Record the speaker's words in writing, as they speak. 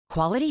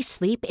Quality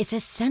sleep is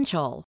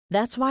essential.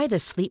 That's why the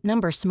Sleep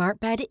Number Smart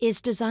Bed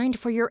is designed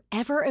for your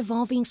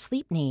ever-evolving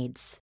sleep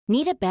needs.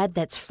 Need a bed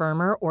that's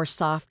firmer or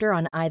softer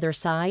on either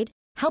side?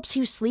 Helps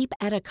you sleep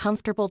at a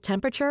comfortable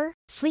temperature?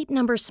 Sleep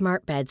Number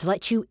Smart Beds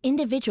let you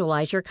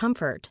individualize your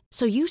comfort,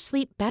 so you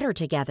sleep better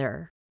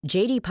together.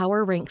 J.D.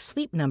 Power ranks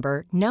Sleep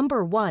Number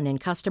number 1 in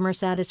customer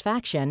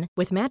satisfaction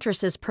with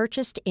mattresses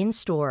purchased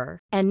in-store.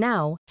 And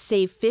now,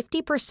 save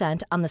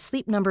 50% on the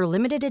Sleep Number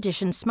Limited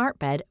Edition Smart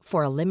Bed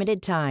for a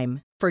limited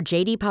time. For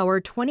J.D. Power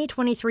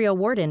 2023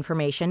 award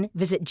information,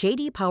 visit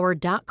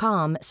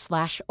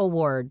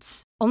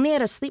jdpower.com/awards. Only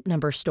at a Sleep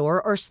Number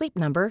store or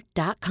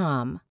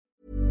sleepnumber.com.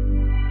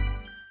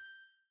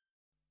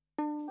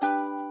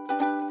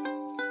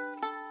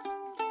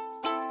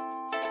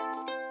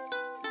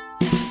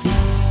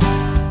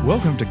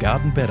 Welcome to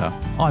Garden Better.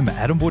 I'm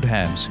Adam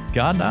Woodhams,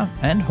 gardener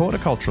and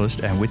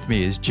horticulturalist, and with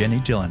me is Jenny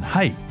Dillon.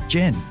 Hey,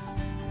 Jen,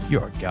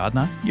 you're a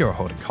gardener, you're a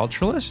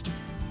horticulturalist.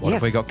 What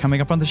have we got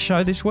coming up on the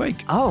show this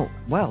week? Oh,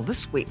 well,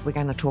 this week we're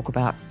going to talk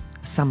about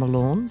summer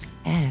lawns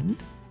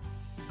and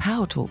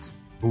power tools.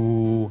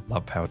 Ooh,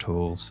 love power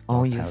tools.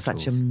 Oh, you're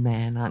such a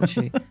man, aren't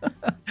you?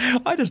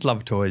 I just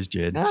love toys,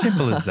 Jen.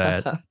 Simple as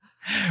that.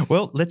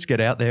 Well, let's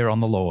get out there on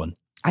the lawn.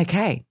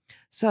 Okay.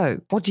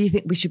 So what do you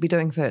think we should be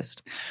doing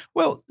first?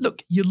 Well,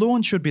 look, your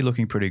lawn should be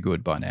looking pretty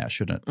good by now,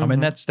 shouldn't it? Mm-hmm. I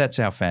mean, that's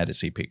our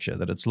fantasy picture,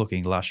 that it's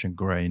looking lush and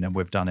green and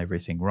we've done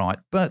everything right.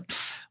 But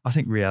I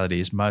think reality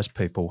is most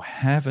people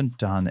haven't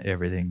done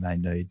everything they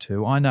need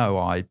to. I know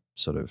I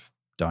sort of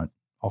don't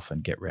often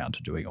get round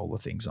to doing all the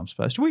things I'm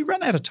supposed to. We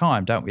run out of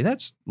time, don't we?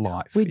 That's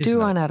life. We do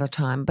run out of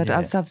time. But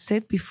as I've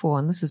said before,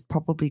 and this is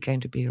probably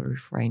going to be a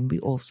refrain, we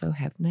also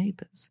have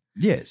neighbours.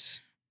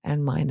 Yes.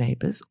 And my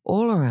neighbours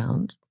all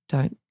around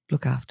don't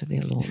look after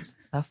their lawns.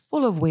 They're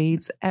full of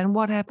weeds, and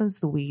what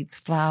happens? The weeds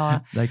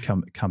flower. They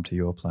come to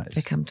your place.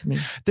 They come to me.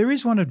 There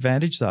is one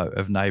advantage, though,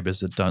 of neighbours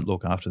that don't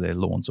look after their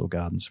lawns or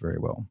gardens very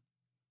well.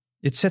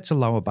 It sets a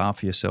lower bar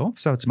for yourself,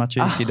 so it's much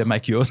easier to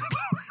make yours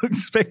look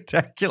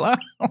spectacular.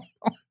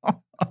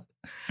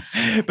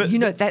 But you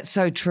know, that's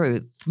so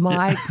true.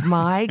 My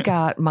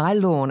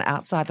lawn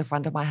outside the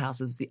front of my house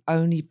is the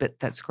only bit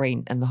that's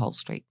green in the whole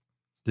street.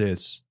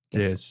 Yes.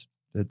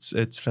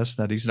 It's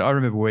fascinating. I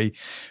remember we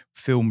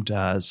filmed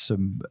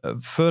some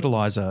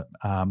fertilizer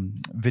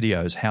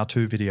videos,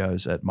 how-to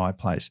videos at my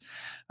place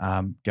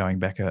going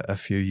back a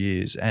few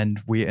years,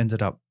 and we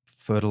ended up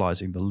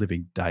fertilizing the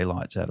living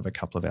daylights out of a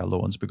couple of our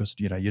lawns because,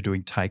 you know, you're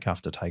doing take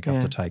after take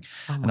after take.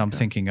 And I'm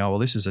thinking, oh, well,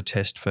 this is a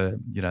test for,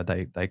 you know,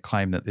 they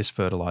claim that this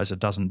fertilizer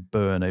doesn't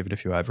burn even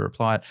if you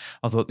over-apply it.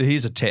 I thought,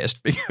 here's a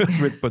test because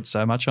we've put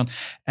so much on.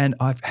 And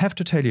I have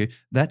to tell you,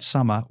 that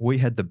summer we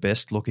had the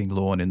best looking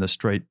lawn in the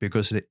street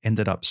because it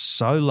ended up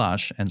so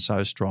lush and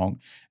so strong,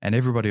 and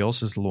everybody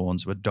else's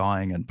lawns were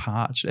dying and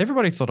parched.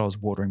 Everybody thought I was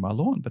watering my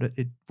lawn, but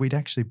we'd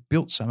actually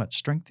built so much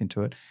strength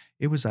into it,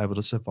 it was able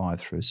to survive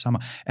through summer.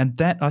 And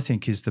that, I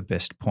think, is the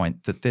best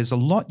point, that there's a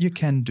lot you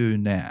can do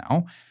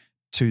now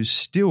to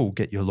still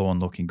get your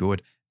lawn looking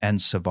good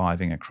and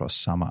surviving across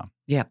summer.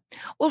 Yeah.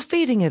 Well,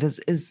 feeding it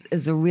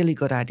is a really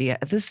good idea.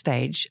 At this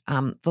stage,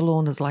 the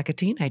lawn is like a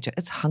teenager.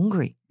 It's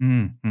hungry.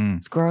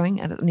 It's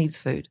growing and it needs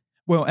food.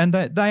 Well, and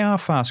they are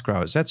fast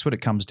growers. That's what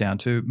it comes down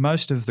to.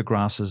 Most of the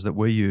grasses that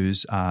we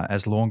use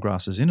as lawn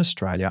grasses in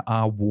Australia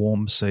are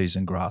warm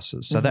season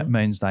grasses. So that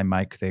means they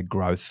make their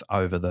growth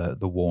over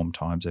the warm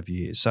times of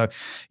year. So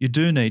you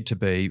do need to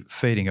be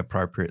feeding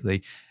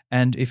appropriately.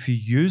 And if you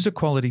use a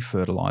quality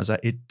fertiliser,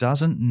 it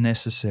doesn't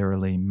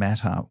necessarily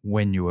matter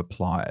when you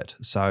apply it.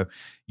 So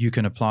you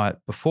can apply it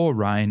before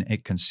rain.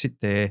 It can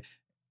sit there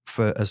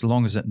for as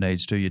long as it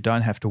needs to. You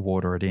don't have to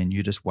water it in.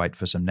 You just wait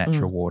for some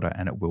natural water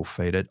and it will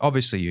feed it.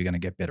 Obviously, you're going to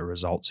get better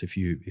results if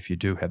you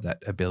do have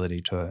that ability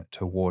to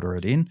water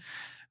it in.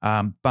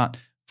 But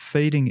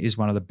feeding is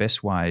one of the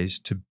best ways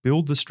to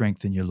build the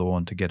strength in your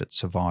lawn to get it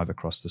survive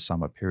across the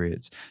summer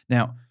periods.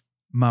 Now,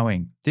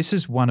 mowing, this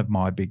is one of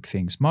my big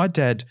things. My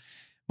dad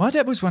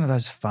was one of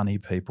those funny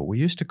people. We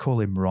used to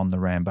call him Ron the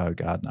Rambo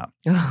gardener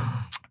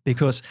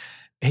because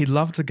he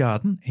loved the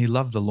garden, he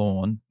loved the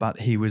lawn,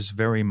 but he was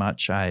very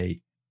much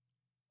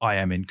I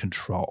am in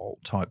control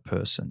type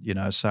person, you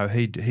know. So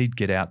he'd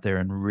get out there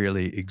and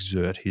really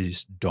exert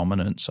his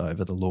dominance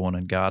over the lawn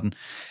and garden.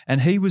 And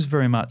he was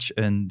very much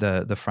in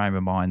the frame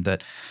of mind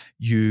that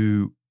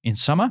you, in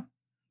summer,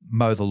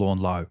 mow the lawn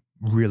low,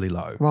 really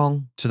low.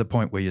 Wrong. To the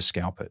point where you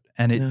scalp it.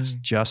 And it's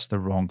just the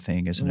wrong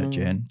thing, isn't it,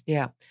 Jen?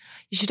 Yeah.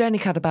 You should only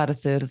cut about a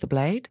third of the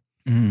blade.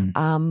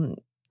 And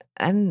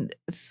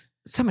it's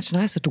so much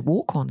nicer to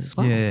walk on as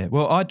well. Yeah.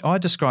 Well, I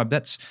describe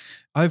that's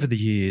over the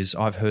years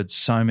I've heard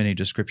so many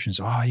descriptions.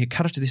 Oh, you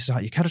cut it to this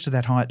height, you cut it to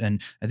that height,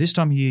 and at this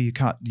time of year you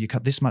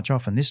cut this much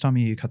off, and this time of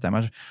year you cut that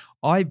much.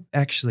 I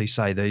actually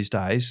say these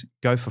days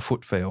go for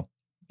foot feel.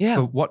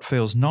 for what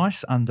feels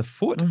nice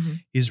underfoot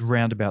is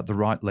round about the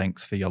right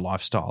length for your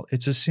lifestyle.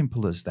 It's as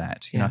simple as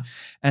that, you know.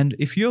 And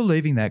if you're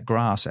leaving that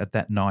grass at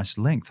that nice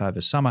length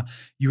over summer,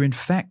 you're in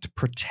fact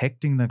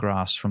protecting the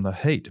grass from the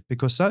heat,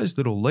 because those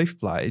little leaf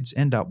blades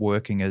end up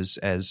working as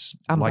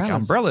like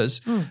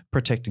umbrellas,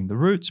 protecting the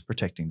roots,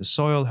 protecting the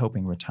soil,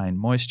 helping retain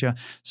moisture.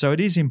 So it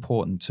is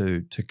important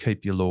to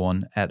keep your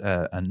lawn at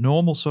a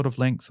normal sort of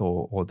length,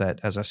 or that,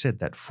 as I said,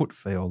 that foot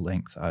feel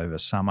length over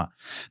summer.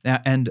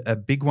 Now, and a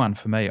big one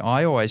for me,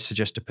 I always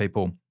suggest to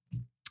people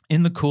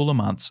in the cooler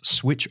months,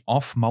 switch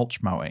off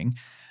mulch mowing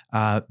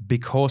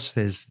because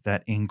there's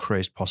that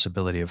increased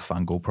possibility of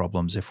fungal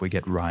problems if we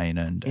get rain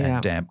and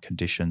damp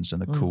conditions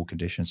and the cool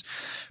conditions.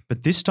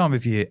 But this time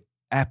of year,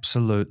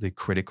 absolutely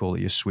critical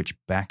that you switch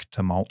back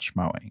to mulch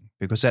mowing,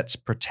 because that's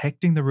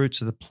protecting the roots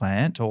of the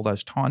plant, all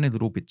those tiny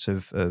little bits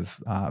of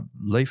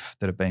leaf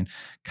that have been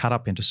cut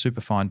up into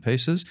superfine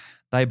pieces.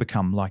 They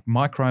become like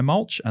micro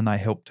mulch, and they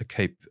help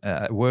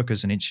to work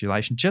as an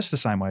insulation, just the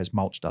same way as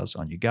mulch does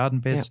on your garden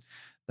beds.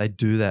 They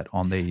do that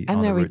on the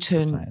roots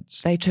of the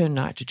plants. They turn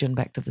nitrogen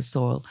back to the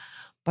soil.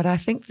 But I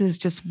think there's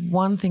just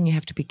one thing you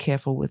have to be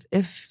careful with.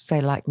 If,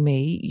 say, like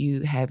me,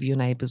 you have your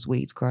neighbour's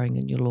weeds growing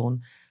in your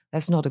lawn,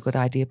 that's not a good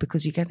idea,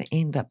 because you're going to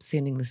end up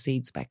sending the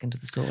seeds back into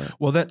the soil.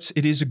 Well,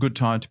 it is a good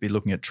time to be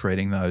looking at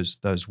treating those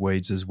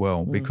weeds as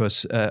well,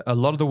 because a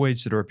lot of the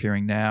weeds that are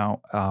appearing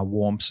now are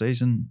warm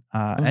season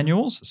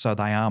annuals, so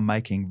they are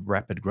making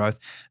rapid growth.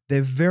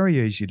 They're very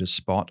easy to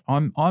spot.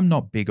 I'm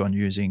not big on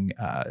using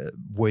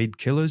weed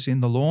killers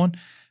in the lawn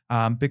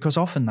because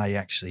often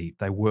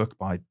they work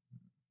by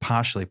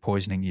partially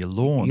poisoning your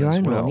lawn your as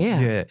own well. Lawn,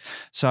 yeah.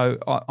 So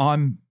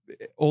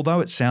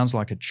although it sounds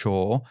like a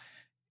chore,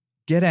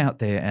 get out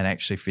there and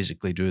actually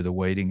physically do the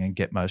weeding and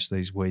get most of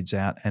these weeds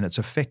out. And it's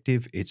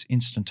effective. It's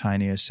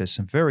instantaneous. There's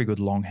some very good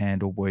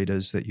long-handled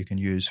weeders that you can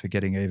use for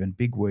getting even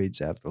big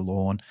weeds out of the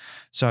lawn.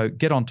 So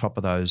get on top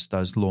of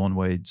those lawn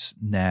weeds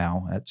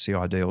now. That's the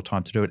ideal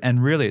time to do it.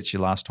 And really, it's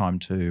your last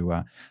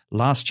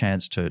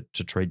chance to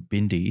treat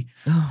bindi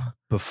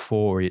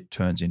before it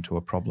turns into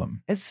a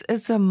problem.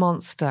 It's a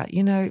monster.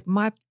 You know,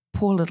 my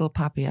poor little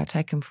puppy, I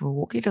take him for a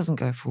walk. He doesn't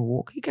go for a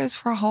walk. He goes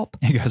for a hop.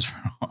 He goes for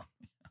a hop.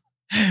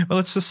 Well,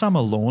 it's the summer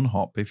lawn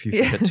hop if you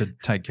forget to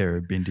take care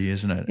of bindi,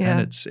 isn't it? Yeah.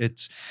 And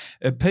it's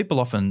people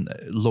often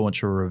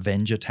launch a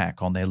revenge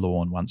attack on their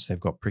lawn once they've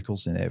got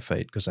prickles in their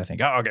feet, because they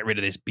think, I'll get rid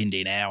of this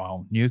bindi now,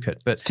 I'll nuke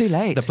it. But it's too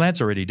late. The plant's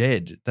already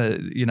dead.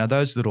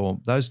 Those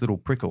little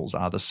prickles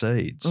are the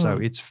seeds. So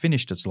it's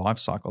finished its life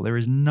cycle. There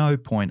is no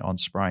point on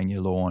spraying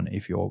your lawn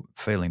if you're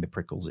feeling the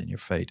prickles in your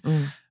feet.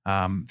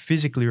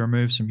 Physically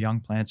remove some young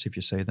plants if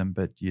you see them,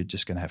 but you're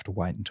just going to have to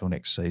wait until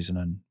next season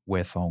and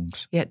wear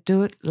thongs. Yeah,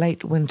 do it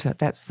late winter.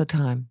 That's the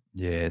time.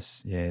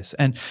 Yes.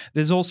 And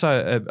there's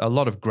also a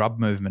lot of grub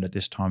movement at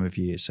this time of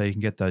year. So you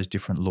can get those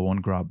different lawn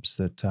grubs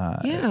that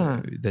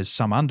there's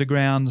some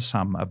underground,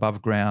 some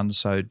above ground.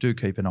 So do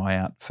keep an eye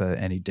out for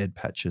any dead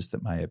patches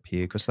that may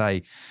appear, because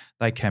they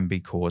can be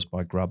caused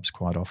by grubs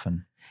quite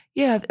often.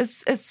 Yeah,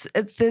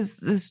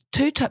 there's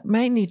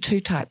mainly two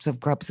types of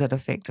grubs that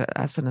affect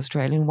us in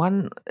Australia.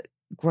 One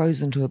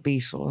grows into a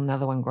beetle,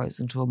 another one grows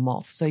into a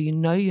moth. So you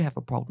know you have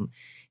a problem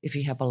if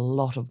you have a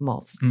lot of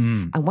moths.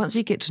 And once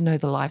you get to know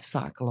the life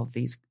cycle of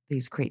these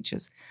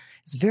creatures,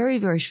 it's very,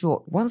 very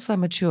short. Once they're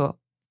mature,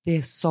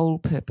 their sole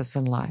purpose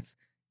in life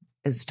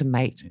is to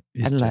mate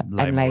and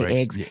lay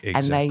eggs. Yeah, exactly.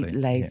 And they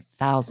lay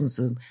thousands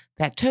of them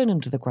that turn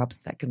into the grubs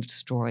that can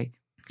destroy.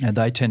 And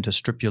they tend to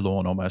strip your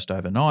lawn almost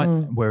overnight,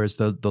 whereas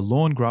the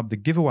lawn grub, the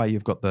giveaway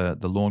you've got the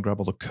lawn grub,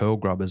 or the curl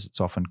grub as it's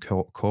often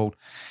called,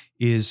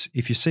 is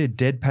if you see a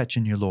dead patch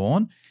in your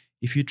lawn,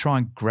 if you try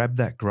and grab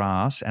that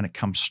grass and it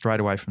comes straight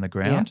away from the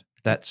ground,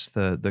 that's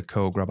the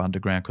curl grub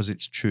underground, because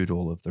it's chewed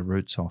all of the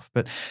roots off.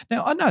 But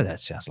now I know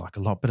that sounds like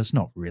a lot, but it's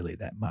not really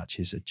that much,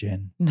 is it,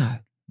 Jen? No.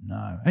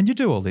 And you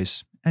do all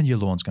this and your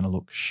lawn's going to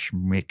look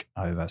schmick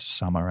over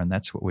summer, and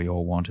that's what we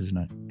all want, isn't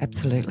it?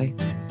 Absolutely.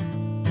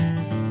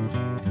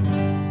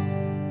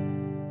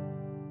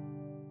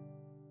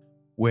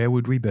 Where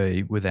would we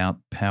be without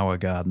power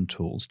garden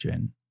tools,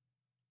 Jen?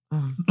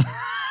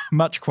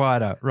 Much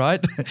quieter, right?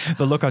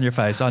 The look on your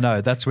face. I know,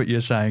 that's what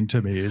you're saying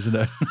to me, isn't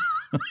it?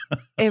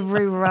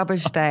 Every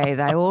rubbish day,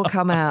 they all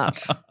come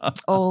out,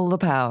 all the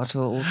power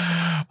tools.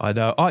 I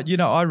know.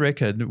 I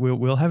reckon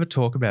we'll have a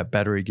talk about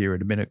battery gear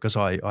in a minute, because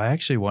I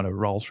actually want to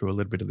roll through a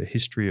little bit of the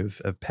history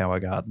of power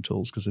garden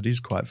tools, because it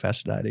is quite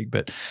fascinating.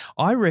 But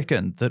I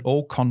reckon that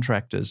all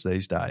contractors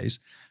these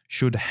days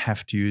should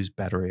have to use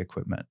battery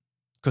equipment.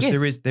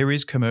 Because there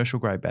is commercial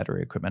grade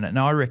battery equipment, and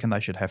I reckon they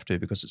should have to,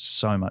 because it's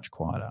so much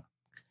quieter.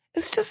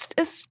 It's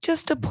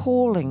just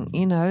appalling,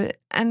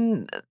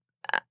 and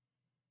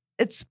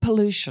it's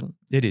pollution.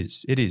 It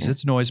is. Yeah.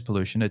 It's noise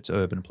pollution. It's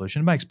urban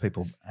pollution. It makes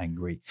people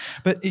angry.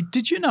 But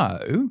did you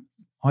know,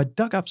 I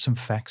dug up some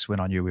facts when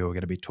I knew we were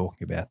going to be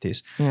talking about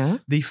this. Yeah.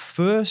 The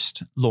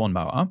first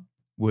lawnmower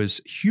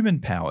was human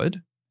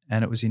powered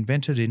and it was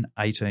invented in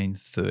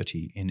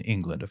 1830 in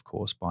England, of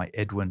course, by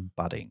Edwin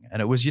Budding.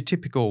 And it was your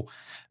typical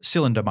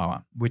cylinder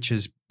mower, which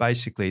is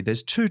basically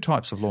there's two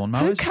types of lawn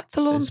mowers. Who cut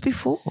the lawns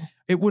before?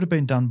 It would have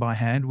been done by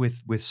hand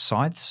with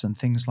scythes and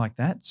things like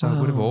that. So it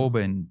would have all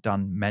been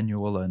done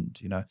manual and,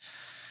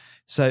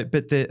 So,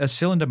 but a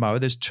cylinder mower,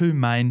 there's two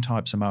main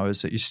types of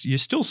mowers that you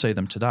still see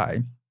them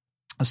today.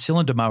 A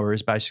cylinder mower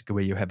is basically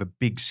where you have a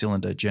big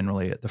cylinder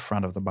generally at the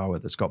front of the mower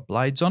that's got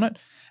blades on it,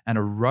 and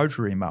a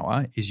rotary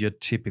mower is your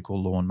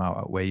typical lawn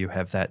mower where you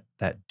have that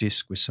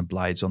disc with some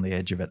blades on the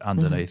edge of it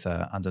underneath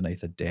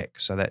a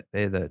deck. So that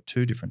they're the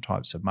two different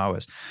types of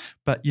mowers.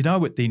 But you know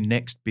what the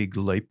next big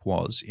leap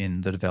was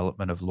in the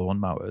development of lawn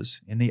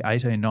mowers in the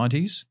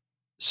 1890s?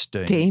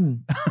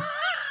 Steam.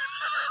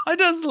 I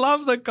just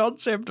love the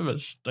concept of a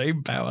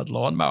steam-powered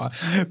lawnmower.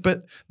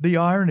 But the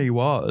irony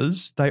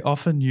was they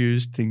often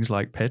used things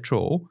like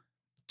petrol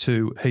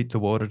to heat the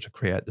water to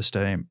create the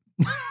steam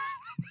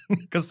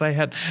because they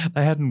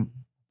hadn't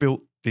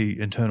built the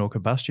internal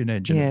combustion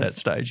engine at that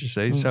stage, you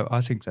see. So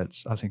I think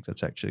that's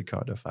actually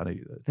kind of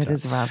funny. That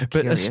is rather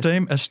but curious.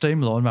 a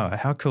steam lawnmower,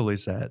 how cool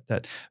is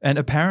that? And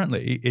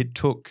apparently it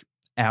took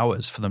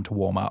hours for them to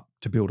warm up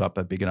to build up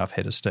a big enough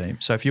head of steam.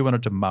 So if you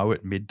wanted to mow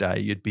at midday,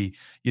 you'd be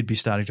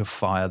starting to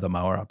fire the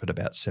mower up at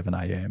about 7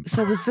 a.m.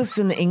 So was this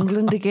in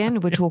England again?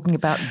 We're talking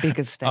about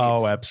bigger states.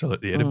 Oh,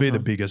 absolutely. It'd be the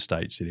bigger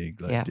states in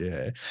England.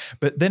 Yeah.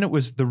 But then it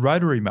was the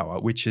rotary mower,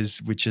 which is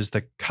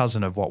the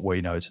cousin of what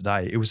we know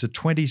today. It was the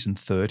 20s and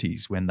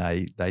 30s when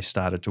they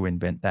started to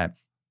invent that.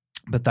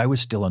 But they were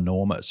still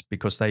enormous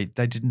because they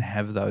didn't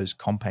have those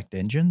compact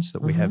engines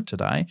that we have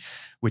today,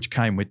 which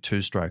came with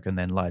two-stroke and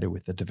then later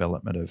with the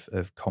development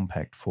of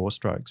compact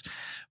four-strokes.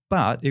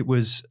 But it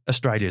was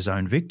Australia's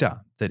own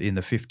Victor that in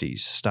the 50s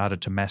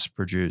started to mass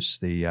produce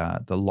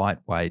the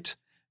lightweight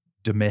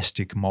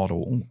domestic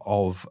model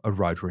of a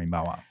rotary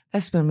mower.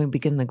 That's when we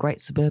begin the great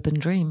suburban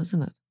dream,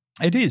 isn't it?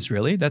 It is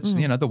really. That's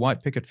the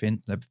white picket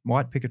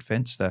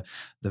fence, the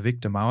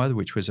Victor mower,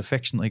 which was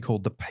affectionately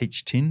called the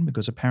peach tin,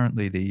 because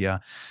apparently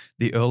the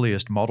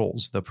earliest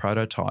models, the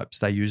prototypes,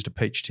 they used a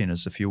peach tin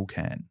as the fuel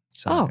can.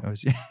 So it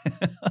was,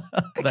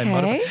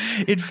 okay.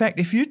 In fact,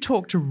 if you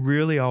talk to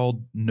really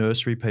old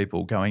nursery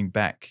people going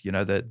back,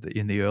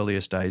 in the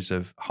earliest days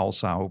of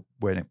wholesale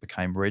when it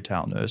became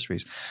retail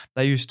nurseries,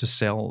 they used to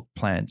sell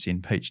plants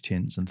in peach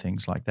tins and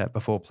things like that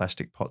before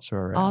plastic pots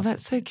were around. Oh,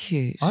 that's so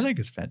cute. I think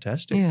it's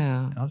fantastic.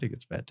 Yeah. I think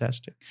it's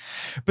fantastic.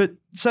 But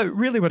so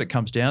really what it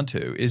comes down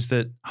to is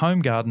that home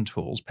garden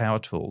tools, power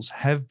tools,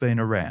 have been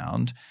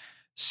around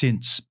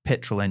since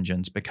petrol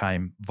engines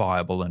became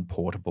viable and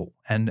portable.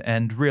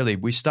 And really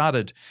we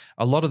started,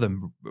 a lot of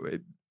them,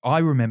 I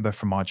remember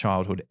from my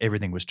childhood,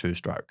 everything was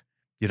two-stroke.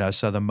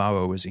 So the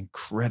mower was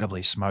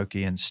incredibly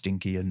smoky and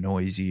stinky and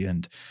noisy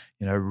and,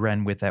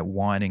 ran with that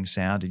whining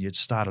sound, and you'd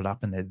start it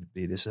up and there'd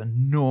be this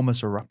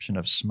enormous eruption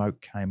of smoke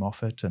came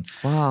off it. And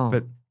wow.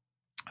 But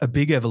a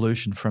big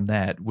evolution from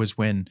that was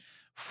when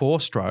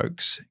four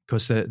strokes,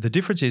 because the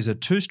difference is a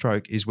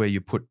two-stroke is where you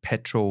put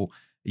petrol,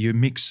 you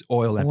mix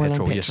oil and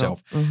petrol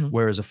yourself,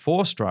 whereas a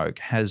four-stroke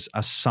has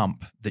a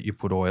sump that you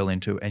put oil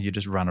into and you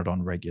just run it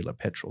on regular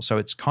petrol. So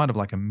it's kind of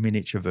like a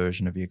miniature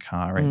version of your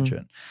car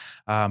engine.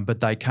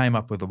 But they came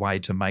up with a way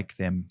to make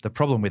them – the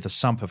problem with a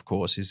sump, of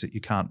course, is that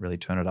you can't really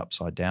turn it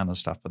upside down and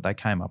stuff, but they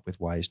came up with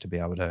ways to be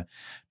able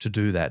to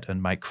do that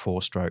and make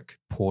four-stroke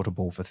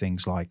portable for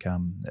things like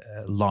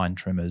line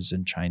trimmers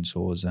and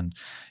chainsaws and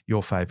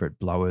your favourite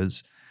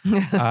blowers.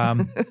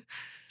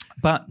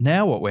 But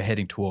now what we're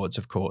heading towards,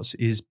 of course,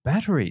 is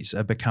batteries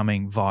are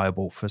becoming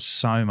viable for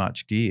so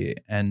much gear.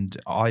 And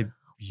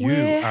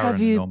Where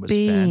have you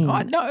been,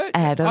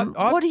 Adam?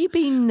 What have you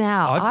been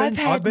now? I've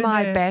had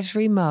my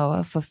battery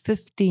mower for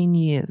 15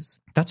 years.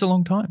 That's a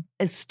long time.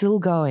 It's still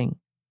going.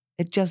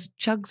 It just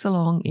chugs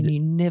along and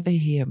you never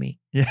hear me.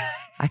 Yeah.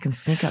 I can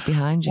sneak up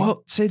behind you.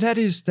 Well, see, that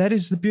is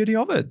the beauty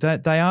of it.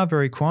 That they are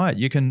very quiet.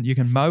 You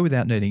can mow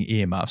without needing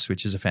earmuffs,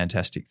 which is a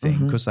fantastic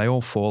thing because they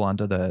all fall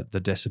under the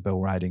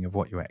decibel rating of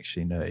what you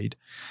actually need.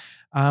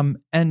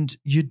 And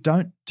you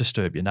don't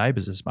disturb your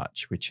neighbours as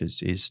much, which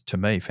is to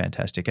me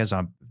fantastic. As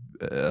I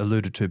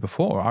alluded to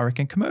before, I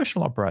reckon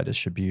commercial operators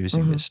should be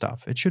using this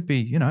stuff. It should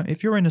be,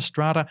 if you're in a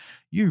strata,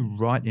 you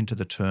write into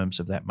the terms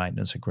of that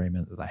maintenance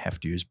agreement that they have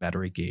to use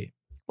battery gear.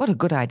 What a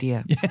good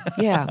idea.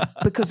 Yeah,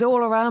 because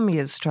all around me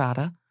is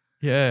strata.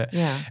 Yeah.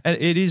 And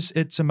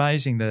it's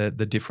amazing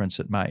the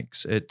difference it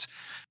makes.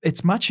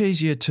 It's much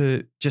easier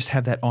to just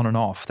have that on and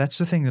off. That's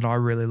the thing that I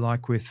really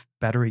like with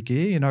battery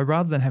gear,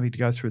 rather than having to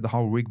go through the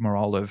whole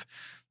rigmarole of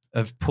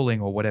pulling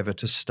or whatever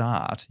to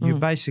start. You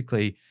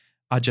basically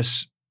are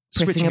just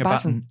switching a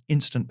button,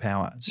 instant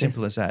power,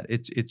 simple as that.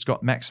 It's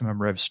got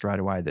maximum rev straight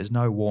away. There's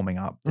no warming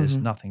up. There's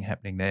nothing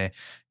happening there.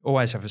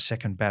 Always have a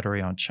second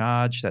battery on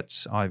charge.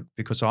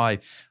 Because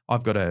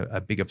I've got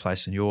a bigger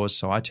place than yours,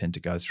 so I tend to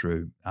go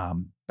through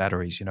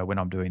batteries. When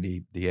I'm doing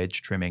the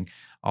edge trimming,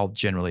 I'll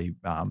generally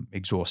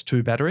exhaust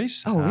two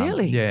batteries. Oh,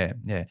 really? Yeah.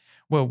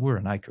 Well, we're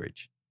an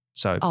acreage.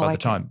 So by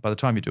the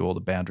time you do all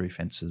the boundary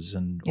fences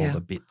and all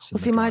the bits. Well,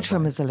 see, my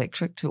trim is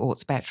electric to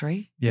Ort's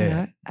battery,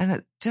 and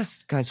it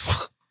just goes.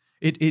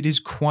 It is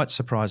quite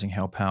surprising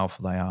how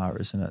powerful they are,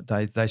 isn't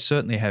it? They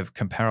certainly have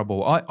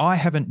comparable. I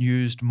haven't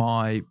used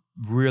my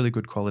really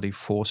good quality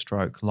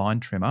 4-stroke line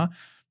trimmer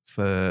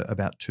for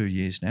about 2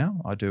 years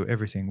now. I do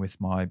everything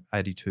with my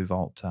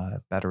 82-volt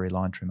battery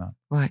line trimmer.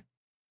 Right.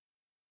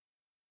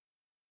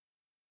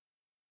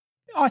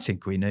 I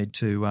think we need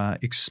to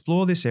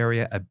explore this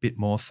area a bit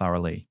more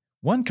thoroughly.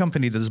 One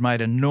company that has made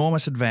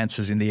enormous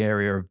advances in the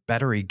area of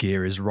battery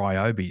gear is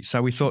Ryobi,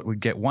 so we thought we'd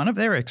get one of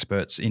their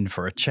experts in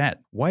for a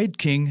chat. Wade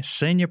King,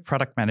 Senior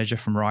Product Manager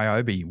from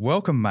Ryobi.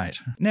 Welcome, mate.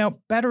 Now,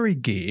 battery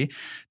gear,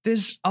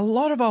 there's a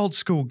lot of old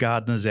school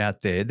gardeners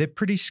out there. They're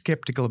pretty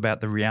sceptical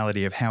about the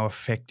reality of how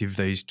effective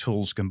these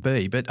tools can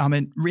be. But, I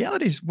mean,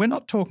 reality is we're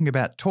not talking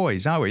about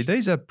toys, are we?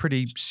 These are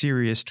pretty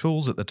serious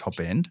tools at the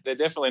top end. They're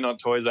definitely not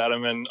toys,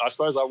 Adam, and I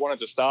suppose I wanted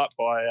to start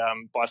by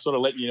sort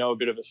of letting you know a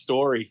bit of a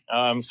story.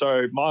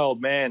 So my old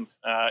man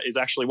is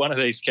actually one of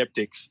these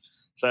skeptics.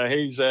 So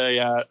he's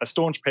a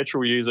staunch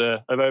petrol user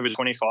of over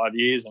 25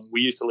 years, and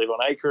we used to live on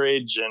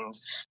acreage,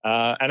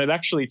 and it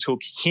actually took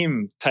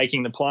him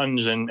taking the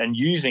plunge and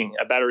using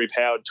a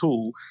battery-powered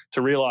tool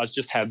to realise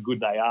just how good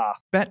they are.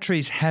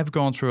 Batteries have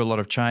gone through a lot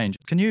of change.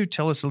 Can you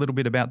tell us a little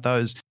bit about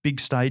those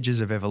big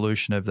stages of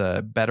evolution of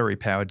the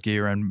battery-powered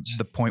gear and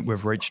the point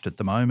we've reached at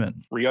the moment?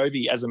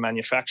 Ryobi, as a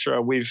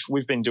manufacturer,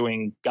 we've been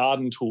doing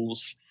garden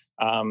tools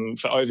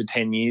for over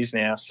 10 years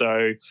now.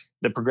 So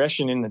the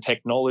progression in the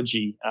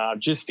technology,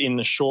 just in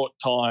the short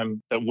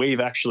time that we've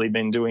actually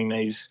been doing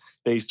these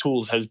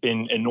tools, has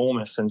been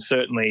enormous, and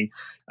certainly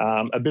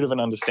a bit of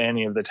an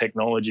understanding of the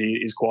technology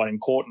is quite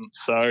important.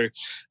 So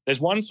there's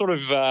one sort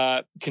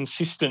of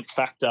consistent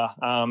factor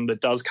that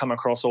does come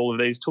across all of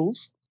these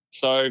tools.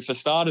 So for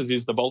starters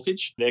is the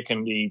voltage. There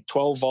can be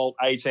 12 volt,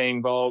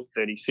 18 volt,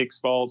 36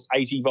 volt,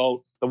 80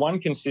 volt. The one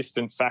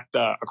consistent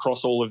factor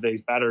across all of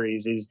these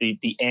batteries is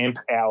the amp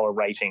hour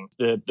rating,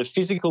 the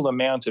physical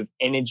amount of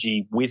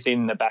energy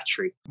within the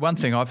battery. One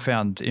thing I've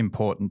found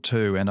important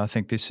too, and I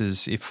think this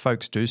is if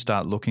folks do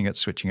start looking at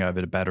switching over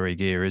to battery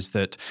gear, is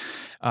that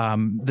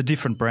the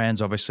different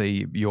brands,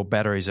 obviously your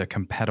batteries are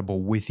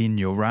compatible within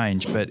your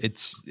range, but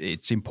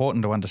it's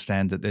important to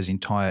understand that there's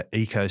entire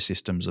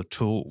ecosystems of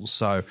tools.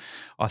 So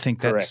I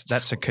think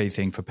that's a key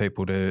thing for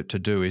people to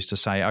do, is to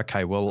say,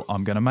 okay, well,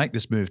 I'm going to make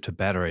this move to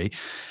battery.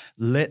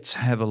 Let's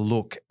have a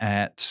look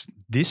at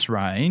this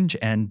range,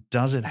 and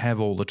does it have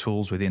all the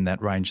tools within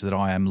that range that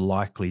I am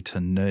likely to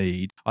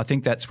need? I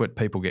think that's what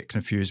people get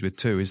confused with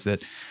too, is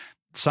that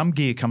some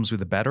gear comes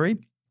with a battery,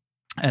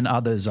 and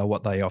others are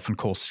what they often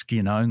call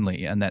skin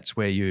only, and that's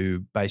where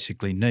you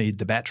basically need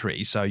the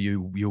battery. So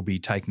you'll be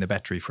taking the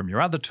battery from your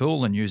other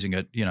tool and using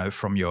it,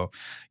 from your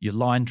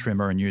line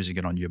trimmer and using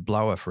it on your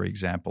blower, for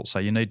example. So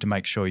you need to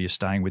make sure you're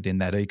staying within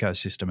that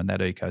ecosystem, and that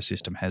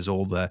ecosystem has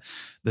all the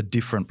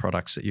different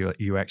products that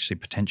you actually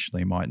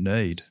potentially might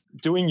need.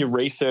 Doing your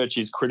research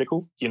is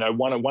critical.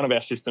 One of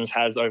our systems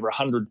has over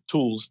 100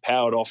 tools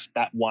powered off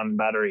that one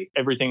battery.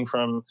 Everything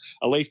from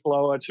a leaf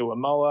blower to a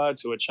mower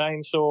to a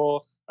chainsaw,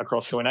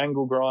 across to an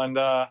angle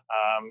grinder,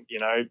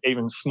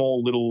 even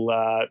small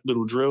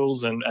little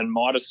drills and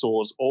miter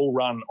saws all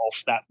run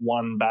off that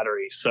one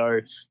battery. So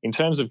in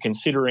terms of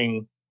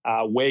considering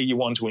where you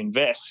want to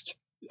invest,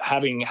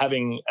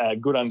 having a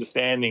good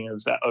understanding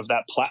of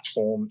that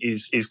platform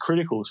is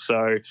critical.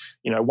 So,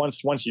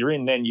 once you're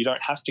in, then you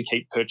don't have to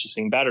keep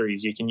purchasing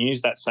batteries. You can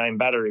use that same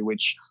battery,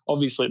 which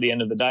obviously at the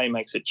end of the day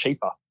makes it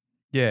cheaper.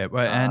 Yeah,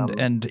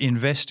 and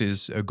invest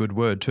is a good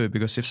word too,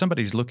 because if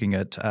somebody's looking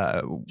at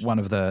one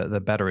of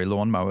the battery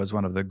lawnmowers,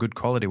 one of the good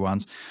quality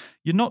ones,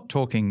 you're not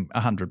talking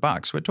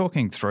 $100. We're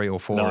talking $300 or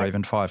 $400 or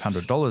even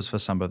 $500 for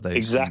some of these.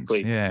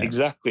 Exactly. Things. Yeah.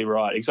 Exactly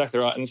right.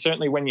 And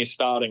certainly when you're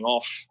starting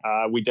off,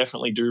 we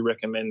definitely do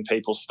recommend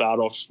people start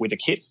off with a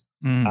kit.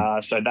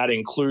 So that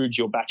includes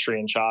your battery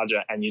and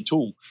charger and your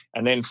tool,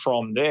 and then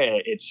from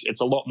there, it's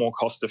a lot more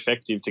cost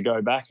effective to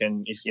go back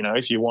and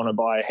if you want to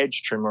buy a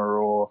hedge trimmer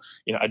or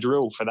a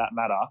drill for that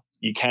matter,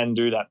 you can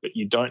do that, but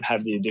you don't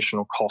have the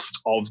additional cost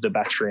of the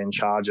battery and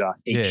charger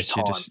each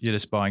time. You're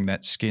just buying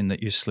that skin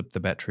that you slip the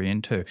battery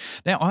into.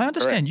 Now, I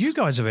understand you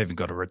guys have even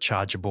got a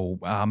rechargeable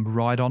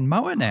ride-on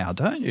mower now,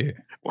 don't you?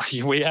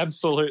 We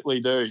absolutely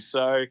do.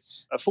 So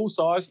a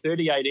full-size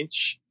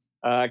 38-inch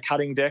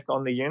cutting deck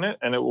on the unit,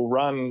 and it will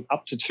run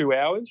up to 2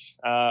 hours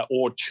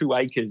or 2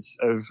 acres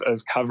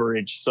of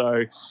coverage.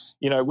 So,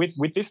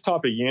 with this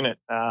type of unit,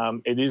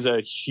 it is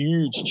a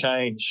huge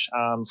change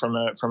from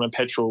a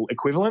petrol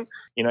equivalent.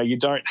 You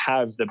don't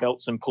have the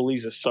belts and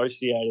pulleys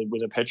associated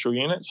with a petrol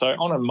unit. So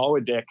on a mower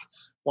deck,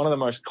 one of the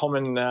most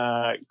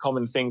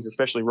common things,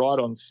 especially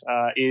ride-ons,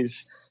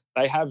 is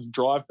they have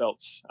drive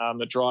belts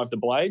that drive the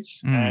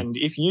blades. And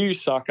if you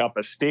suck up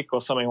a stick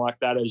or something like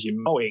that as you're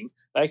mowing,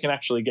 they can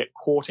actually get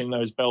caught in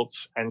those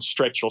belts and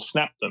stretch or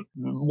snap them.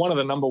 One of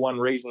the number one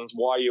reasons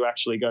why you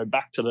actually go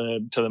back to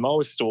the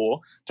mower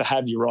store to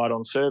have your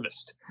ride-on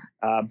serviced.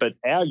 But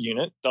our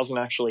unit doesn't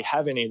actually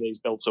have any of these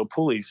belts or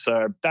pulleys.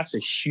 So that's a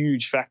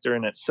huge factor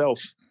in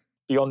itself,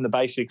 beyond the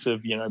basics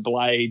of,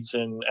 blades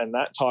and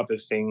that type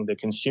of thing, the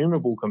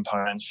consumable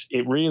components,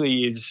 it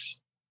really is,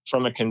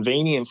 from a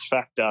convenience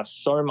factor,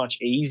 so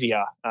much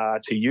easier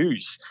to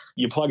use.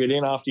 You plug it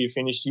in after you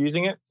finished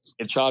using it,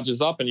 it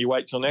charges up, and you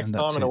wait till next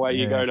time, and away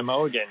you go to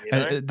mow again.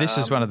 This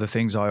is one of the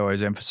things I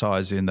always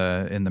emphasise in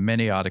the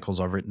many articles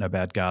I've written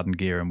about garden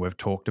gear, and we've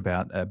talked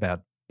about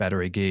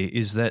battery gear,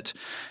 is that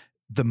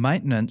the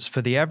maintenance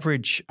for the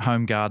average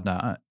home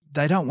gardener,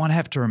 they don't want to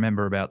have to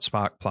remember about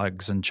spark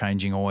plugs and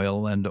changing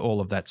oil and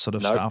all of that sort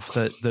of stuff.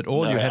 That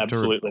all you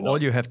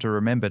have to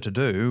remember to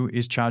do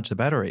is charge the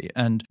battery,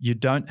 and you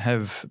don't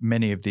have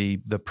many of the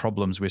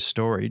problems with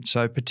storage.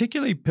 So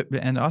particularly,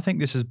 and I think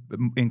this is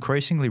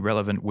increasingly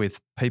relevant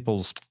with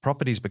people's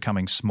properties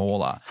becoming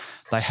smaller.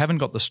 They haven't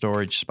got the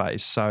storage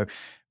space. So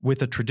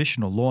with a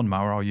traditional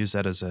lawnmower, I'll use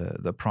that as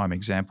the prime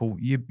example,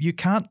 you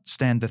can't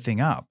stand the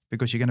thing up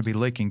because you're going to be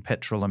leaking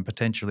petrol and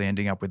potentially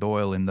ending up with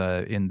oil in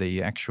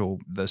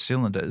the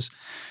cylinders.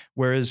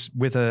 Whereas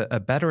with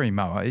a battery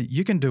mower,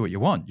 you can do what you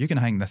want. You can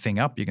hang the thing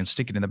up, you can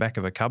stick it in the back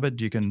of a cupboard,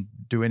 you can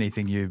do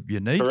anything you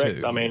need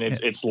Correct. to. I mean,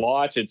 it's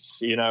light,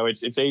 it's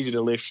easy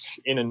to lift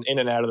in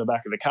and out of the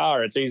back of the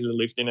car, it's easy to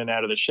lift in and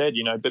out of the shed,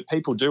 but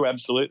people do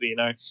absolutely,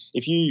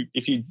 if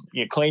you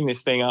clean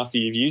this thing after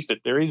you've used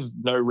it, there is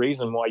no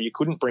reason why you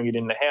couldn't bring it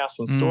in the house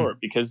and store it,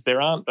 because there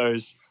aren't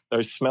those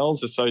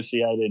smells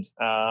associated,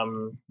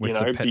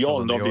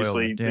 beyond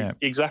obviously.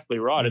 Exactly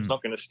right. It's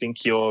not going to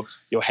stink your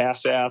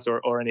house out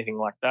or anything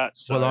like that.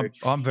 So, well,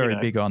 I'm very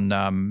big on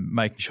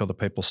making sure that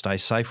people stay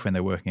safe when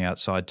they're working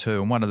outside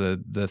too. And one of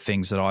the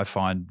things that I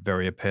find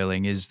very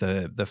appealing is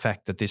the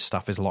fact that this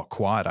stuff is a lot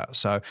quieter.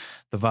 So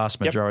the vast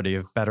majority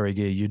of battery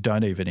gear you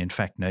don't even in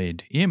fact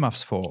need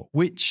earmuffs for,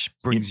 which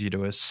brings you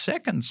to a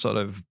second sort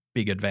of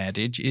big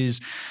advantage,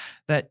 is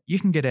that you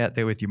can get out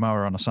there with your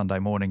mower on a Sunday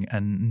morning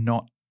and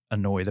not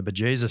annoy the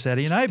bejesus out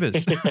of your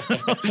neighbours.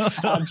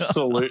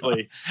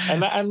 Absolutely.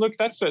 And look,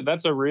 that's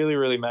a really,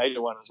 really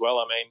major one as well.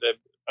 I mean,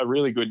 a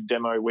really good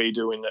demo we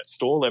do in that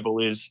store level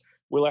is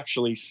we'll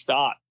actually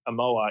start a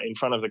mower in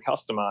front of the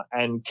customer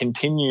and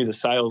continue the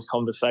sales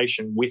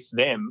conversation with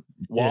them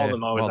while the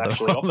mower's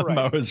actually operating.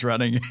 The mower's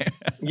running.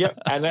 Yep,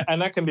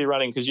 and that can be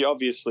running because you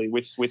obviously,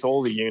 with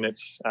all the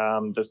units,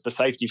 the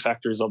safety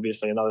factor is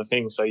obviously another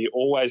thing. So you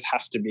always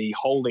have to be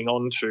holding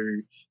on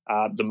to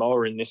the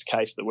mower in this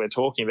case that we're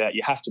talking about.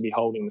 You have to be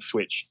holding the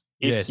switch.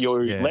 If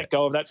let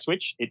go of that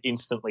switch, it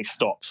instantly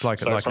stops.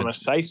 From a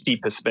safety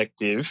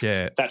perspective,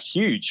 that's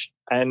huge.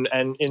 And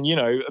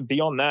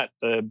beyond that,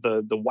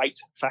 the weight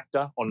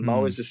factor on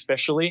mowers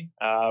especially,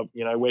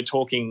 we're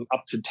talking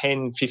up to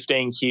 10,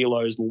 15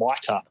 kilos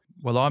lighter.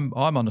 Well, I'm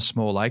on a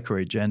small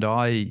acreage and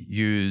I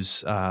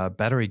use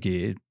battery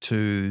gear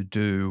to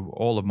do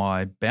all of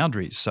my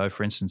boundaries. So,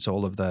 for instance,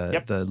 all of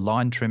the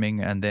line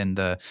trimming and then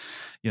the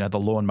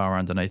lawnmower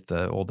underneath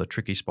all the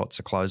tricky spots,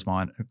 the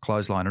clothesline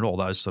and all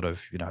those sort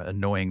of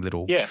annoying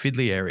little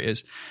fiddly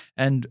areas.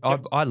 And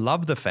I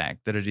love the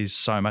fact that it is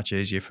so much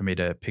easier for me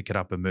to pick it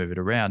up and move it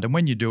around. And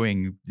when you're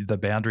doing the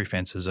boundary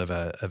fences of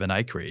an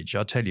acreage,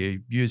 I'll tell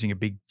you, using a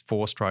big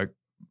 4-stroke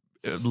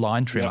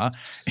line trimmer,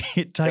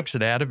 it takes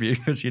it out of you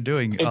because you're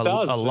doing a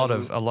lot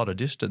of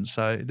distance.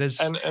 So there's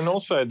and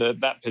also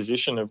that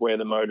position of where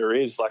the motor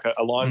is, like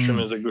a line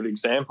trimmer is a good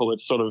example.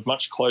 It's sort of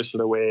much closer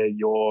to where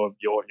your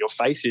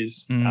face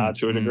is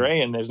to a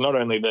degree, and there's not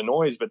only the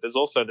noise, but there's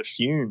also the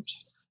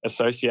fumes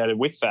associated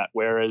with that.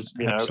 Whereas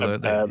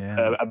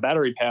a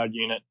battery powered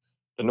unit,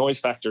 the noise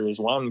factor is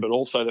one, but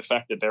also the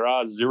fact that there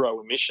are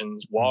zero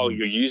emissions while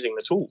you're using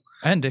the tool.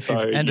 And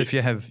if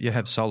you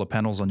have solar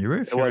panels on your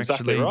roof,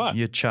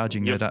 you're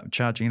charging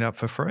it up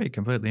for free,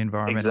 completely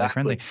environmentally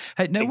friendly.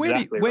 Hey, now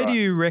where do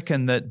you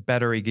reckon that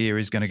battery gear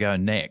is going to go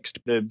next?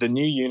 The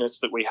new units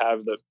that we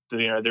have that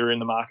they're in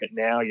the market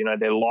now,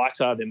 they're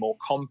lighter, they're more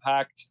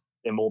compact,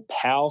 they're more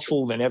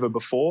powerful than ever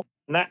before.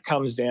 And that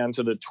comes down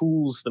to the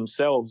tools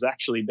themselves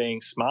actually being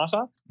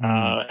smarter.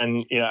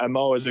 And a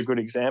mower is a good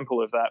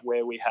example of that,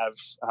 where we have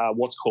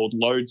what's called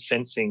load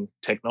sensing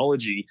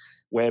technology,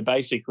 where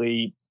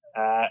basically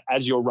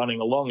as you're running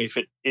along, if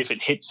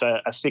it hits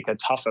a thicker,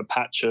 tougher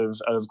patch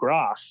of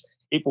grass,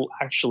 it will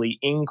actually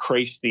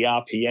increase the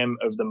RPM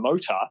of the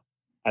motor.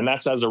 And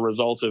that's as a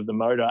result of the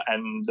motor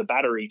and the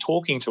battery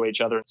talking to each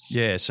other.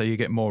 Yeah, so you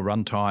get more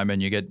runtime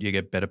and you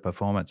get better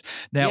performance.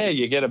 Now,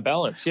 you get a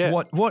balance. Yeah.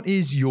 What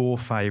is your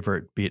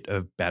favourite bit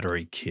of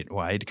battery kit,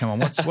 Wade? Come on,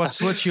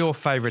 what's your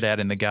favourite out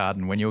in the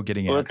garden when you're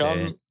getting out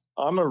there?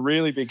 I'm a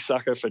really big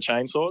sucker for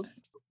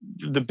chainsaws.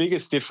 The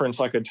biggest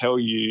difference I could tell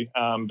you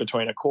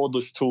between a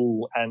cordless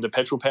tool and a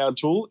petrol-powered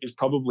tool is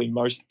probably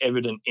most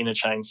evident in a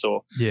chainsaw.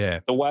 Yeah.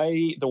 The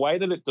way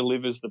that it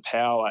delivers the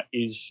power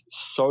is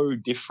so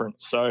different.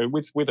 So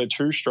with a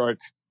 2-stroke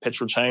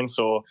petrol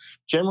chainsaw,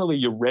 generally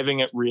you're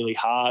revving it really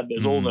hard.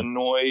 There's all the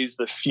noise,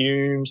 the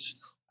fumes,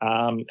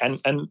 and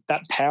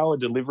that power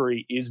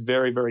delivery is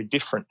very, very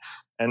different.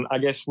 And I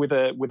guess with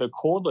a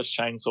cordless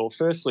chainsaw,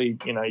 firstly,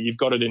 you've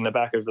got it in the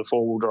back of the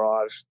 4-wheel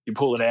drive. You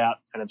pull it out,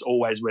 and it's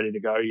always ready to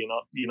go.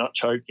 You're not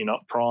choked. You're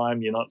not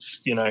primed. You're not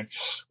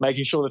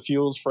making sure the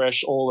fuel's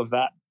fresh. All of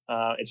that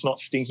It's not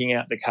stinking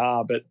out the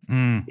car, but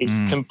it's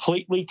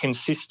completely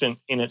consistent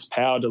in its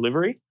power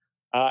delivery.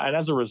 And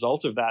as a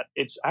result of that,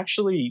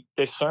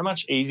 they're so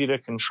much easier to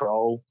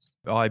control.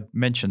 I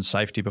mentioned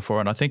safety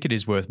before, and I think it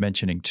is worth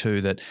mentioning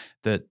too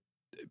that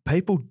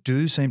people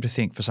do seem to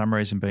think for some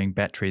reason being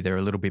battery, they're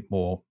a little bit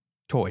more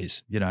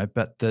toys,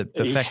 but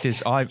the fact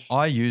is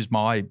I use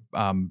my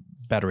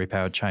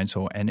battery-powered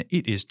chainsaw, and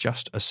it is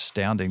just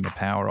astounding the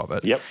power of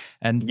it. Yep.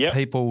 And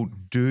people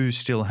do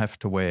still have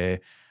to wear,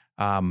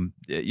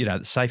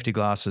 safety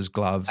glasses,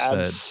 gloves,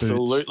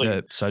 Absolutely.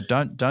 boots. So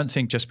don't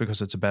think just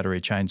because it's a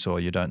battery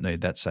chainsaw you don't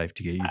need that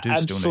safety gear. You do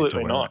Absolutely still need to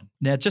wear not. it.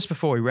 Now, just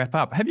before we wrap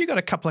up, have you got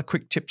a couple of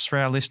quick tips for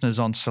our listeners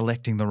on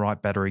selecting the right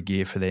battery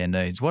gear for their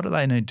needs? What do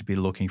they need to be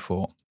looking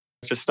for?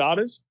 For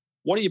starters,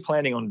 what are you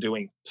planning on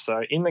doing?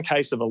 So in the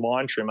case of a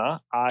line trimmer,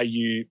 are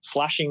you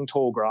slashing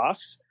tall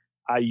grass?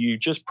 Are you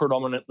just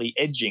predominantly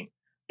edging?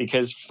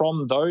 Because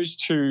from those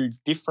two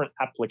different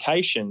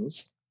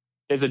applications,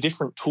 there's a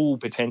different tool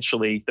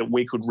potentially that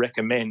we could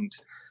recommend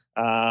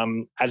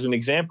as an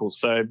example.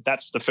 So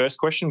that's the first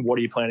question. What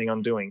are you planning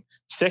on doing?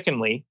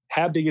 Secondly,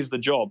 how big is the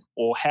job,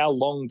 or how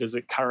long does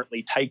it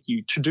currently take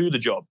you to do the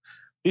job?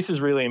 This is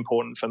really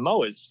important for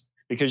mowers,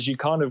 because you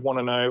kind of want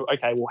to know,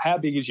 okay, well, how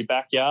big is your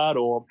backyard,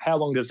 or how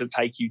long does it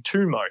take you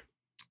to mow?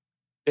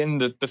 Then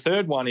the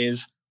third one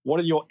is, what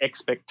are your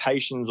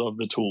expectations of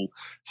the tool?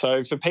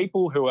 So for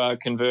people who are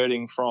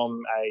converting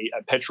from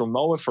a petrol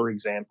mower, for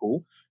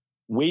example,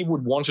 we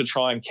would want to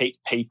try and keep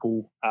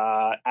people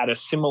at a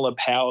similar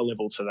power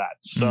level to that.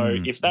 So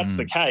if that's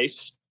the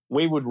case,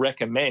 we would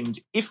recommend,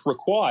 if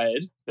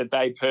required, that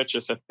they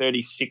purchase a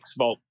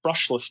 36-volt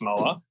brushless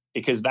mower,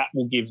 because that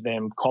will give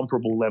them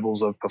comparable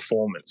levels of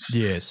performance.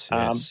 Yes.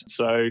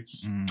 So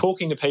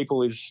talking to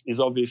people is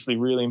obviously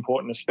really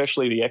important,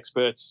 especially the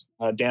experts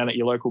down at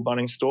your local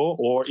Bunnings store.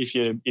 Or if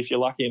you're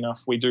lucky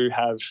enough, we do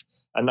have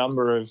a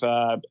number of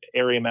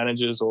area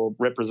managers or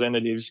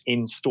representatives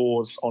in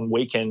stores on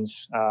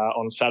weekends,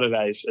 on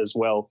Saturdays as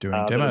well.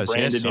 Doing demos,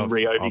 branded in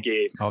Ryobi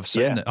gear. I've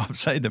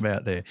seen them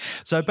out there.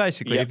 So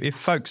basically, if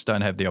folks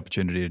don't have the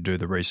opportunity to do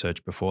the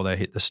research before they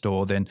hit the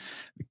store, then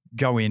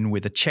go in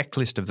with a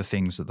checklist of the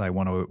things that they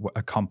want to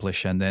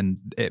accomplish, and then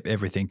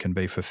everything can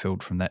be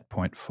fulfilled from that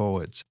point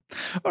forwards.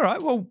 All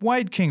right. Well,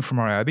 Wade King from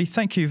Ryobi,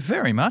 thank you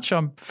very much.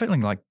 I'm feeling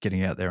like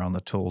getting out there on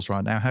the tools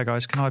right now. How,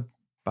 guys, can I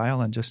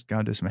bail and just go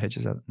and do some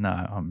hedges? No,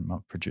 I'm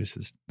not.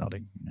 Producers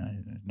nodding.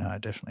 No,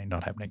 definitely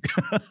not happening.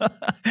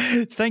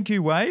 Thank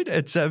you, Wade.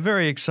 It's a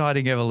very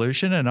exciting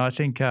evolution, and I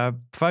think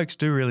folks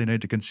do really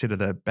need to consider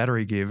the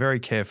battery gear very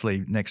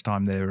carefully next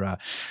time they're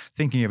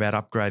thinking about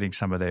upgrading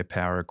some of their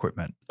power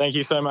equipment. Thank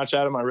you so much,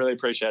 Adam. I really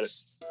appreciate it.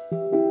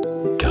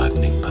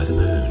 Gardening by the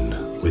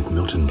Moon with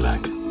Milton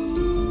Black.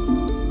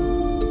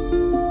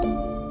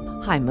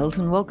 Hi,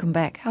 Milton. Welcome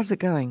back. How's it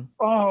going?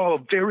 Oh,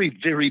 very,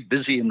 very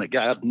busy in the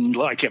garden,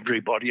 like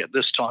everybody at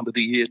this time of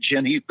the year,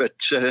 Jenny. But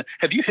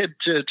have you had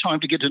time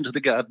to get into the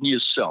garden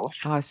yourself?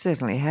 I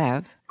certainly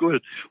have.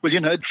 Good. Well,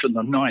 from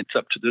the 9th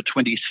up to the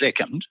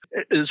 22nd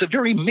is a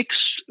very mixed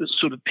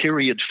sort of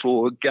period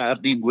for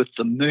gardening with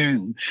the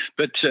moon.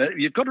 But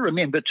you've got to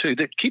remember, too,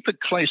 that keep a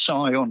close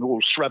eye on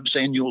all shrubs,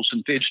 annuals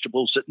and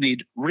vegetables that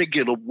need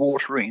regular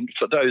watering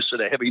for those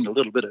that are having a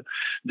little bit of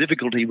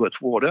difficulty with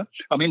water.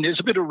 I mean, there's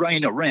a bit of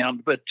rain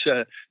around, but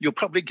you'll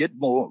probably get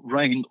more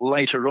rain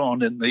later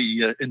on in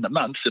the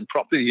month and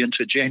probably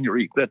into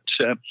January. But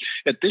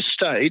at this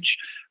stage,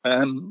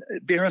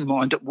 bear in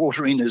mind that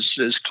watering is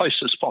as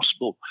close as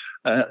possible,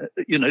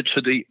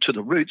 to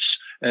the roots.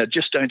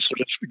 Just don't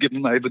sort of give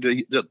them over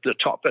the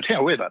top. But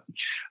however,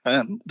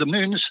 the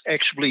moon's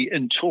actually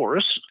in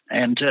Taurus,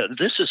 and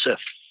this is a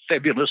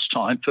fabulous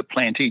time for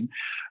planting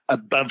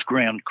above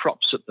ground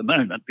crops at the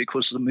moment,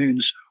 because the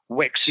moon's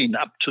waxing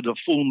up to the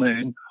full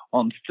moon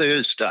on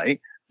Thursday,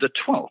 the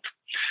 12th.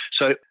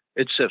 So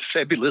it's a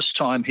fabulous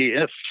time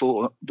here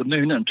for the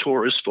moon and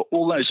Taurus, for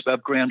all those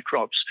above ground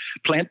crops.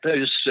 Plant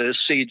those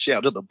seeds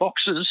out of the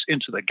boxes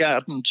into the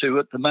garden too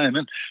at the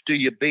moment. Do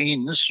your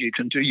beans, you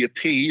can do your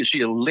peas,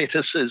 your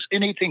lettuces,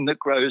 anything that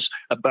grows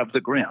above the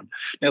ground.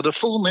 Now, the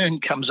full moon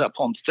comes up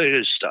on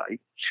Thursday,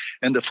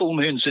 and the full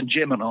moon's in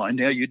Gemini.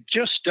 Now, you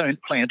just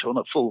don't plant on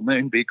a full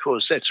moon,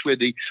 because that's where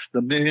the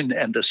moon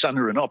and the sun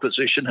are in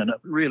opposition, and it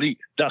really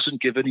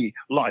doesn't give any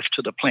life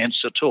to the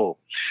plants at all.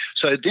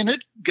 So then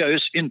it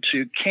goes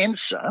into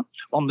Cancer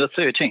on the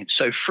 13th,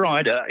 so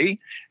Friday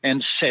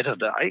and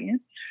Saturday.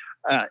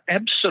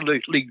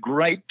 Absolutely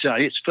great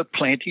days for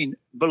planting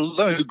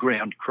below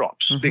ground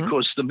crops,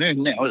 because the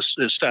moon now is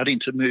starting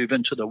to move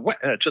into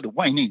the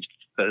waning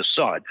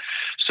side.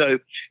 So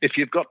if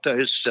you've got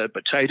those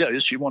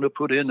potatoes you want to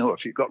put in, or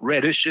if you've got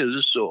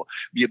radishes or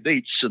your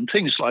beets and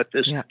things like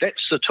this,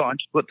 that's the time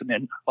to put them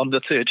in on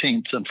the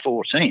 13th and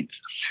 14th.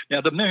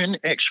 Now, the moon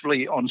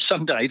actually on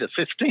Sunday the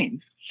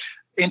 15th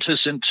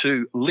enters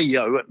into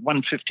Leo at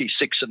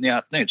 1:56 in the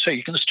afternoon. So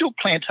you can still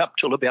plant up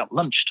till about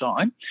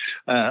lunchtime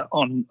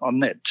on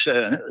that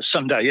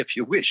Sunday if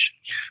you wish.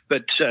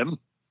 But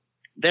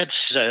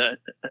that's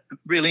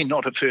really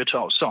not a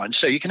fertile sign.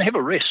 So you can have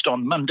a rest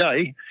on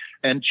Monday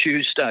and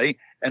Tuesday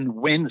and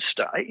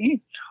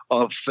Wednesday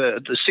of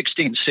the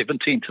 16th,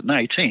 17th and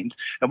 18th.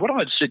 And what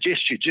I'd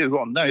suggest you do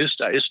on those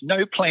days,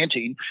 no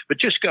planting, but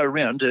just go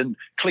around and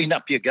clean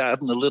up your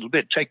garden a little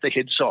bit, take the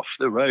heads off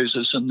the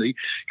roses and the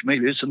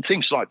camellias and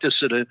things like this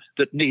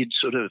that need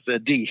sort of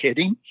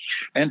deheading,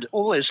 and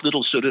all those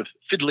little sort of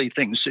fiddly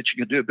things that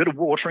you can do, a bit of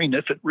watering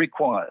if it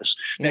requires.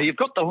 Yeah. Now, you've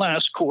got the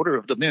last quarter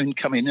of the moon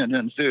coming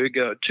in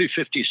Virgo at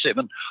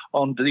 2:57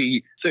 on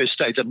the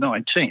Thursday the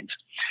 19th.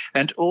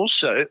 And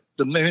also,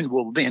 the moon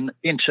will then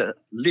enter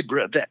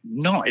Libra that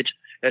night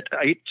at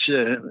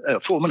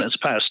 4 minutes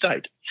past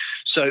 8.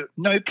 So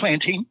no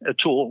planting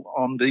at all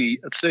on the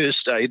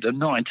Thursday, the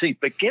 19th,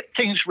 but get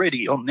things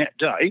ready on that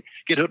day.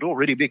 Get it all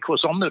ready,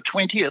 because on the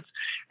 20th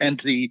and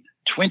the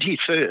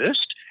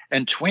 21st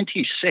and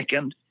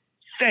 22nd,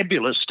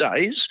 fabulous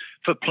days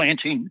for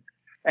planting,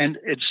 and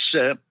it's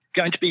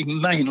going to be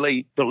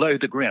mainly below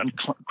the ground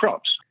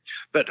crops.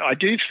 But I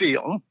do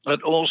feel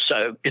that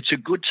also it's a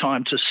good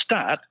time to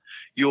start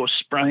your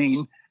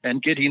spraying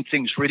and getting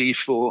things ready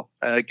for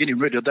getting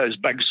rid of those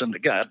bugs in the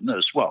garden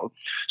as well.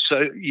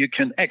 So you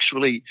can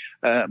actually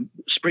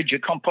spread your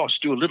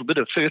compost, do a little bit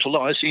of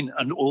fertilizing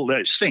and all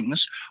those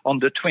things on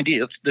the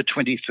 20th, the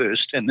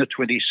 21st and the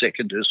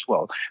 22nd as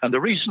well. And the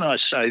reason I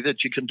say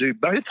that you can do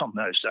both on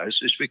those days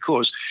is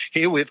because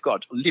here we've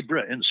got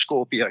Libra and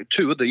Scorpio,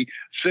 two of the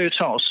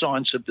fertile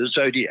signs of the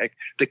zodiac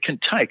that can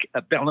take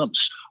a balance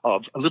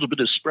of a little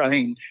bit of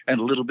spraying and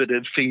a little bit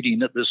of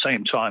feeding at the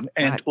same time,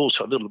 and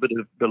also a little bit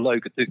of below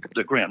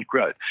the ground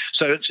growth.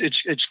 So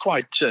it's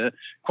quite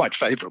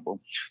favourable.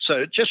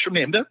 So just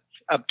remember,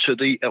 up to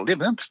the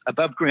 11th,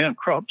 above ground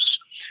crops,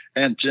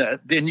 and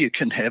then you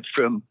can have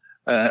from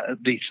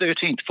the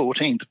 13th,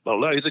 14th,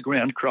 below the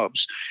ground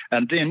crops,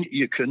 and then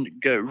you can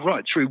go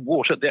right through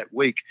water that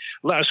week,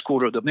 last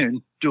quarter of the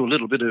moon, do a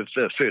little bit of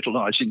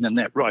fertilising and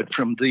that right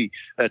from the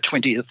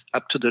 20th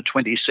up to the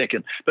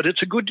 22nd. But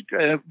it's a good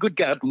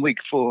garden week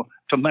for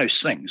most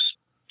things.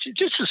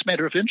 Just as a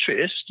matter of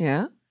interest,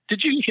 yeah.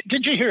 Did you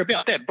hear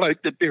about that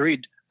bloke that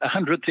buried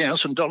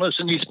 $100,000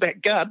 in his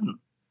back garden?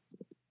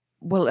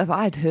 Well, if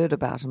I'd heard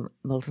about him,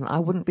 Milton, I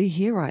wouldn't be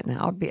here right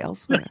now. I'd be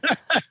elsewhere.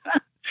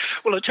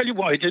 Well, I'll tell you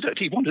why he did it.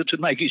 He wanted to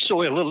make his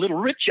soil a little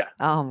richer.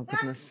 Oh, my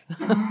goodness.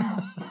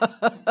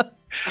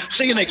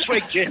 See you next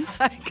week, Jen.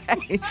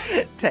 Okay.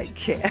 Take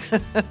care.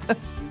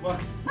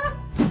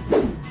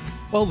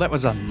 Well, that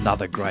was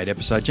another great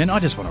episode, Jen. I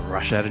just want to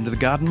rush out into the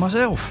garden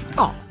myself.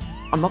 Oh,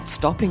 I'm not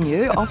stopping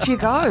you. Off you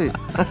go.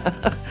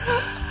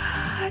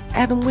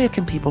 Adam, where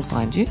can people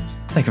find you?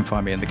 They can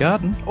find me in the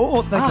garden,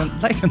 or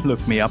they can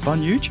look me up on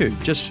YouTube.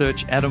 Just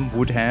search Adam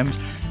Woodhams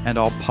and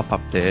I'll pop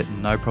up there,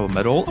 no problem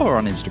at all, or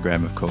on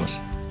Instagram, of course.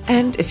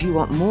 And if you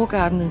want more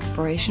garden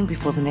inspiration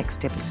before the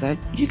next episode,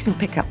 you can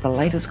pick up the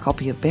latest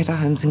copy of Better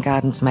Homes and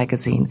Gardens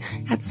magazine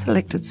at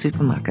selected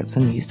supermarkets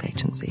and news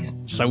agencies.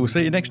 So we'll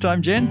see you next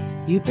time, Jen.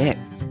 You bet.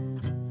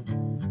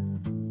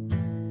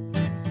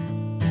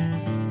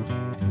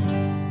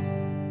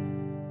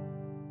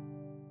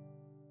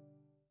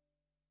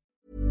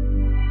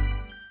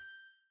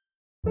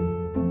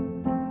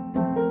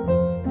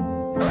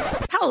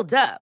 Hold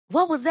up.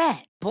 What was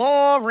that?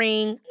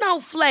 Boring. No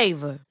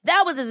flavor.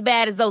 That was as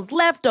bad as those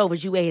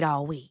leftovers you ate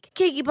all week.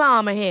 Keke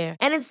Palmer here,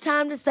 and it's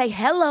time to say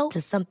hello to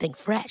something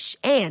fresh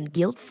and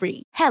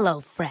guilt-free.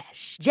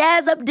 HelloFresh.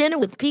 Jazz up dinner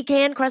with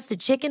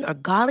pecan-crusted chicken or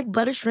garlic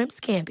butter shrimp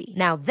scampi.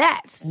 Now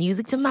that's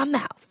music to my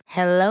mouth.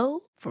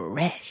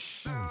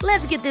 HelloFresh.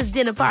 Let's get this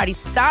dinner party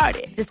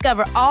started.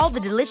 Discover all the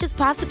delicious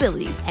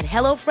possibilities at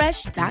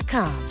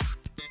HelloFresh.com.